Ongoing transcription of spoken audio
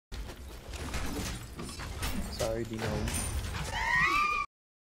already know.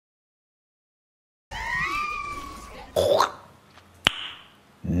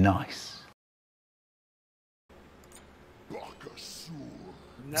 Nice.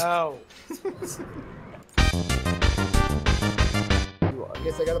 No. I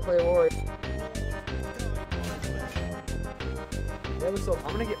guess I gotta play a warrior. I'm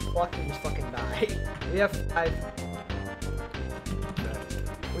gonna get plucked and just fucking die. We have 5.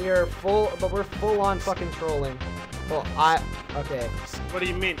 We are full, but we're full on fucking trolling. Well, okay. What do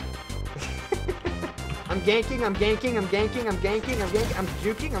you mean? I'm ganking, I'm juking, I'm ganking, I'm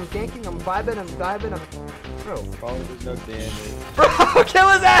vibing, I'm diving, Bro. Probably there's no damage. Bro, kill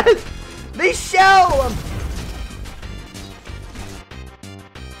his ass! They shell him!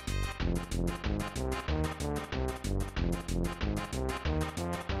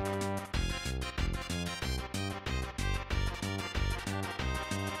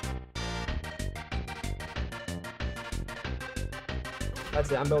 That's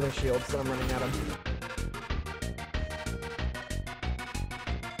it, I'm building shields, so I'm running at him.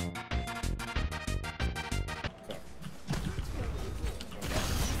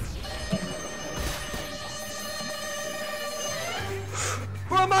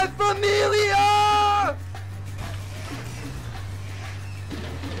 For my familia!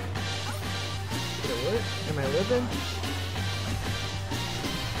 Did it work? Am I living?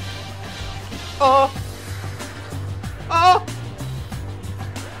 Oh! Oh!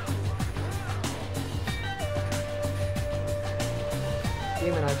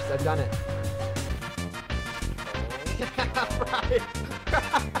 Demon, I've done it. Right.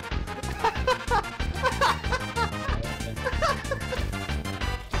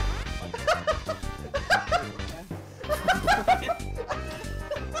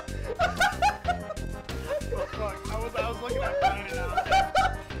 I was looking at Ryan out there.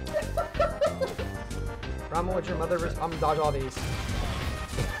 Rama, would your mother I'm gonna dodge all these.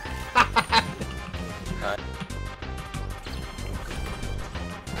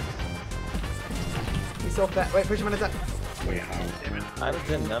 He's so fat. Wait, push him on his head. I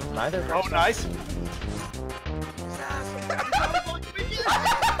didn't know neither. Oh, nice.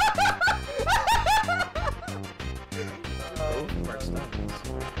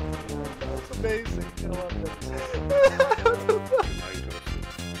 That's amazing. I love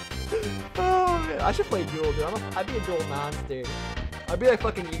Oh man, I should play duel, dude. I'd be a duel nonce, dude. I'd be like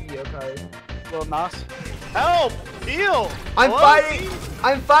fucking Yu-Gi-Oh card. Little Nos. Help! Heal! I'm Hello, fighting! team?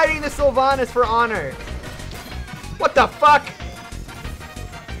 I'm fighting the Sylvanas for honor! What the fuck?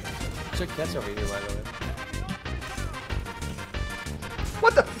 That's over here, by the way.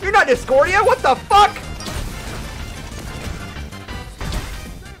 What the? You're not Discordia? What the fuck?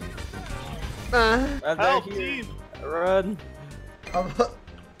 Help, team! Run.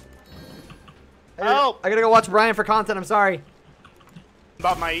 Help! I gotta go watch Brian for content, I'm sorry.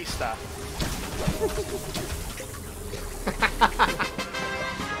 About my Easter.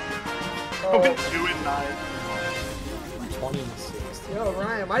 Oh. 2 and 9. 20 and 6. Yo,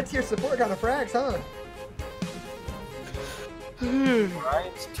 Ryan, my tier support kind of frags, huh?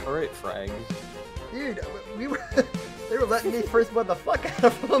 Ryan's turret frags. Dude, we were they were letting me first blood the fuck out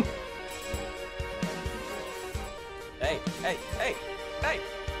of them. Hey, hey, hey, hey!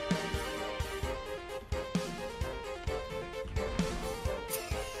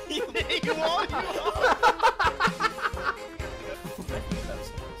 You won!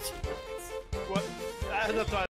 What? That's why.